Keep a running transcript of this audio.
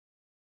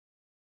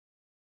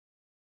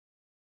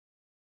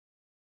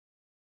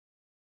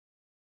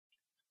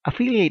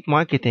Affiliate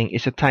marketing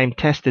is a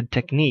time-tested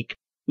technique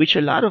which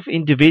a lot of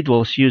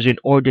individuals use in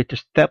order to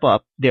step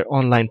up their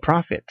online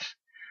profits.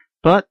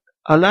 But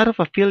a lot of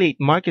affiliate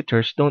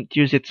marketers don't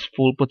use its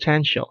full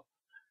potential.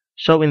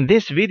 So in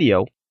this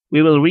video,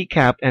 we will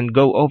recap and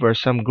go over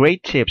some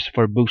great tips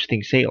for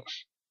boosting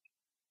sales.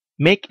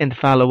 Make and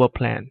follow a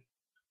plan.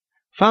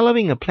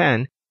 Following a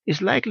plan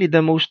is likely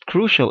the most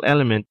crucial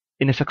element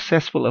in a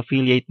successful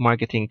affiliate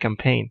marketing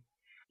campaign.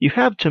 You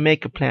have to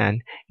make a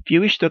plan if you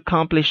wish to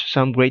accomplish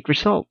some great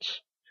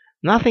results.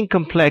 Nothing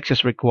complex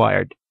is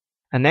required.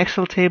 An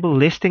Excel table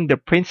listing the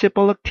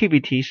principal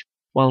activities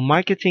while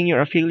marketing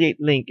your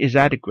affiliate link is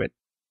adequate.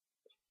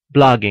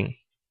 Blogging.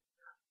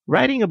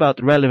 Writing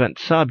about relevant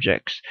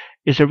subjects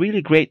is a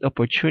really great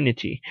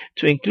opportunity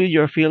to include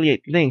your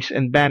affiliate links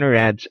and banner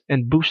ads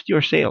and boost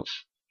your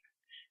sales.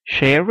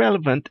 Share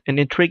relevant and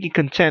intriguing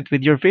content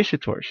with your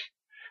visitors.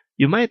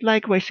 You might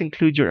likewise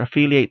include your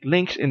affiliate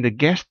links in the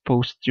guest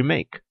posts you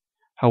make.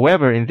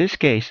 However, in this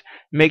case,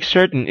 make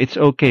certain it's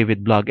okay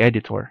with Blog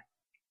Editor.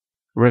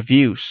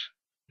 Reviews.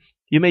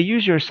 You may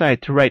use your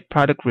site to write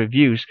product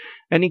reviews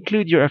and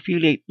include your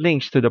affiliate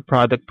links to the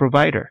product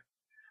provider.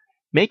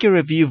 Make your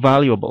review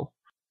valuable,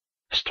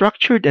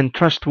 structured and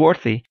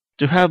trustworthy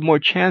to have more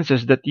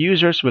chances that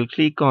users will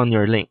click on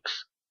your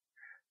links.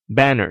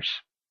 Banners.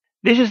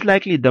 This is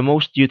likely the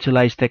most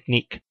utilized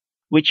technique,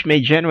 which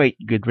may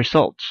generate good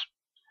results.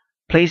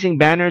 Placing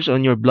banners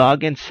on your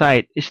blog and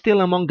site is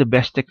still among the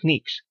best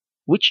techniques,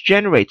 which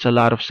generates a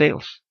lot of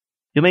sales.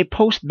 You may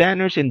post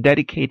banners in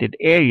dedicated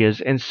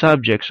areas and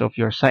subjects of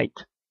your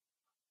site.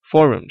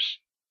 Forums.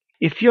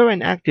 If you're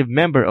an active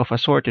member of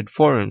assorted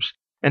forums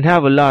and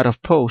have a lot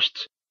of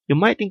posts, you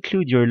might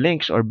include your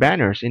links or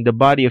banners in the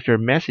body of your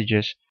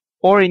messages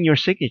or in your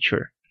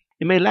signature.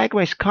 You may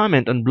likewise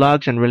comment on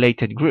blogs and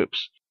related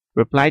groups,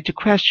 reply to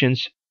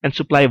questions, and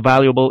supply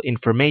valuable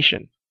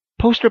information.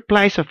 Post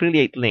replies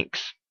affiliate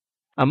links.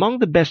 Among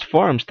the best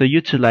forums to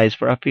utilize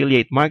for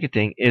affiliate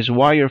marketing is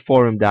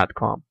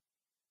warriorforum.com.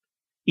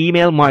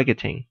 Email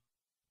marketing.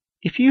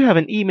 If you have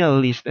an email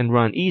list and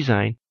run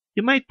eZine,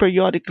 you might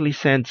periodically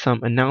send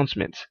some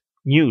announcements,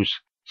 news,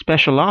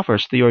 special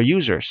offers to your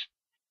users.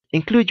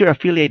 Include your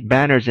affiliate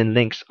banners and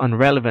links on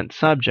relevant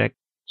subjects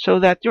so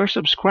that your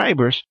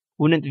subscribers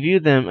wouldn't view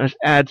them as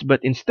ads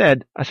but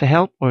instead as a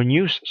help or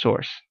news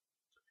source.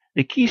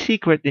 The key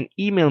secret in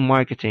email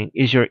marketing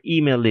is your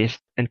email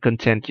list and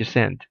content you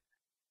send.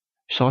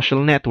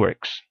 Social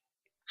networks.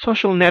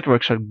 Social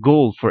networks are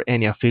gold for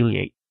any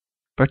affiliate,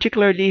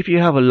 particularly if you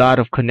have a lot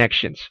of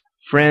connections,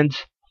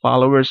 friends,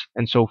 followers,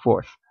 and so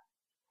forth.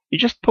 You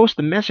just post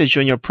a message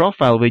on your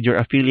profile with your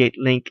affiliate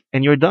link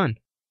and you're done.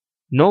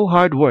 No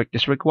hard work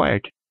is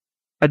required.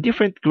 A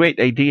different great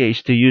idea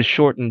is to use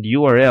shortened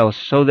URLs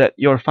so that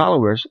your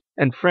followers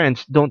and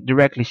friends don't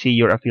directly see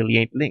your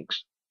affiliate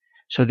links.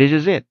 So this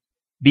is it.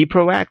 Be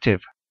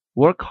proactive,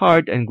 work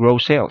hard, and grow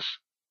sales.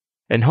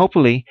 And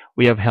hopefully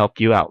we have helped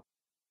you out.